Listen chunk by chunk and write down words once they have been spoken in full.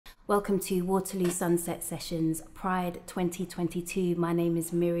Welcome to Waterloo Sunset Sessions Pride 2022. My name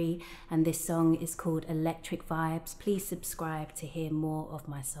is Miri and this song is called Electric Vibes. Please subscribe to hear more of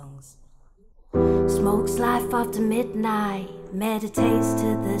my songs. Smokes life after midnight, meditates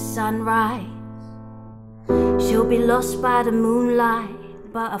to the sunrise. She'll be lost by the moonlight,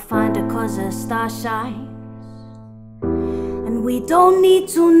 but I find her 'cause her star shines. And we don't need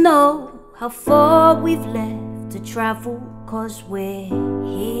to know how far we've left to travel, 'cause we're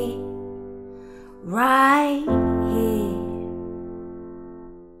here, right here.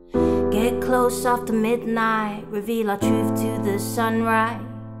 Get close after midnight, reveal our truth to the sunrise.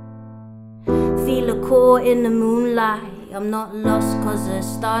 Feel a core in the moonlight, I'm not lost 'cause the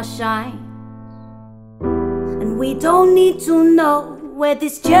stars shine. And we don't need to know where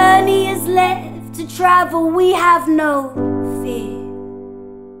this journey is left to travel. We have no fear,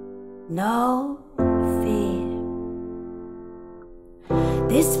 no fear.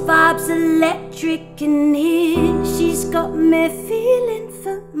 This vibe's electric in here, she's got me feeling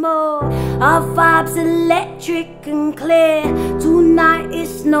for more. Our vibe's electric and clear, tonight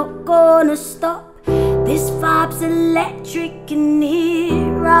it's not gonna stop. This vibe's electric in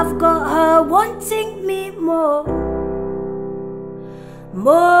here, I've got her wanting me more.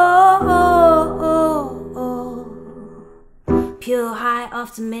 Pure high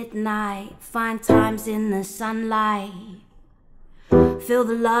after midnight, find times in the sunlight. Feel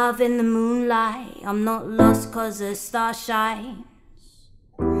the love in the moonlight, I'm not lost 'cause the star shines.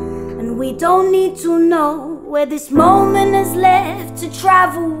 And we don't need to know where this moment is left to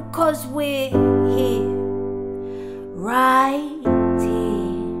travel, 'cause we're here, right here.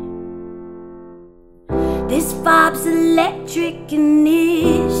 This vibe's electric in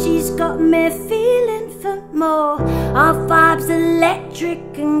here, she's got me feeling for more. Our vibe's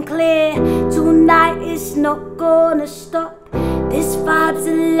electric and clear, tonight it's not gonna stop. This vibe's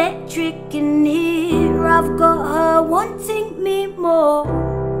electric in here, I've got her wanting me more.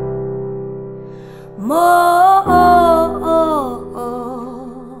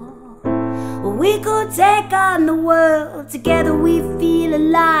 We could take on the world, together we feel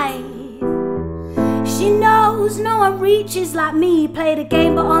alive. She knows no one reaches like me, play the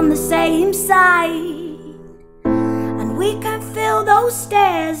game but on the same side. And we can feel those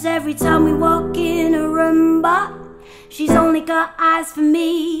stares every time we walk in a room, but she's only got eyes for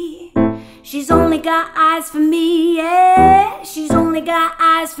me. She's only got eyes for me, yeah. She's only got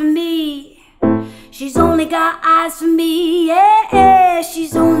eyes for me. She's only got eyes for me, yeah.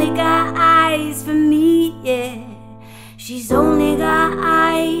 She's only got eyes for me, yeah. She's only got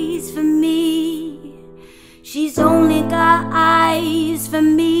eyes for me. She's only got eyes for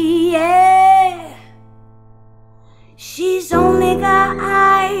me, yeah. She's only got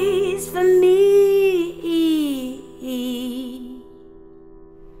eyes for me.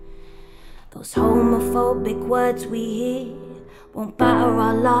 Those homophobic words we hear won't batter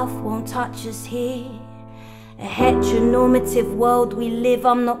our love, won't touch us here. A heteronormative world we live,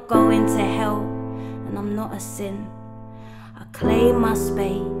 I'm not going to hell, and I'm not a sin. I claim my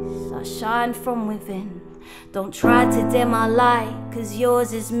space, I shine from within. Don't try to dim my light, 'cause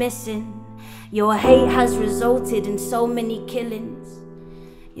yours is missing. Your hate has resulted in so many killings.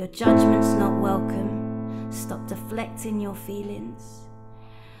 Your judgment's not welcome, stop deflecting your feelings.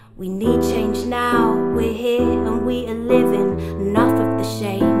 We need change now, we're here and we are living. Enough of the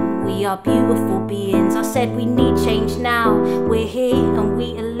shame, we are beautiful beings. I said we need change now, we're here and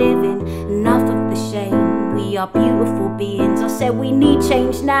we are living. Enough of the shame, we are beautiful beings. I said we need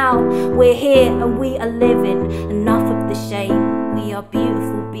change now, we're here and we are living. Enough of the shame, we are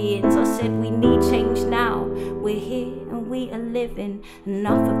beautiful beings. I said we need change now, we're here and we are living.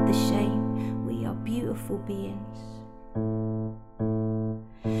 Enough of the shame, we are beautiful beings.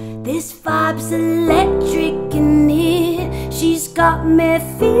 This vibe's electric in here, she's got me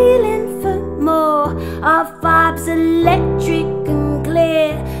feeling for more. Our vibe's electric and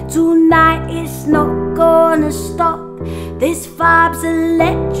clear, tonight it's not gonna stop. This vibe's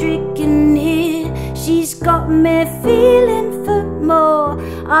electric in here, she's got me feeling for more.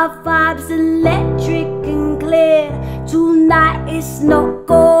 Our vibe's electric and clear, tonight it's not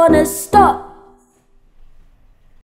gonna stop.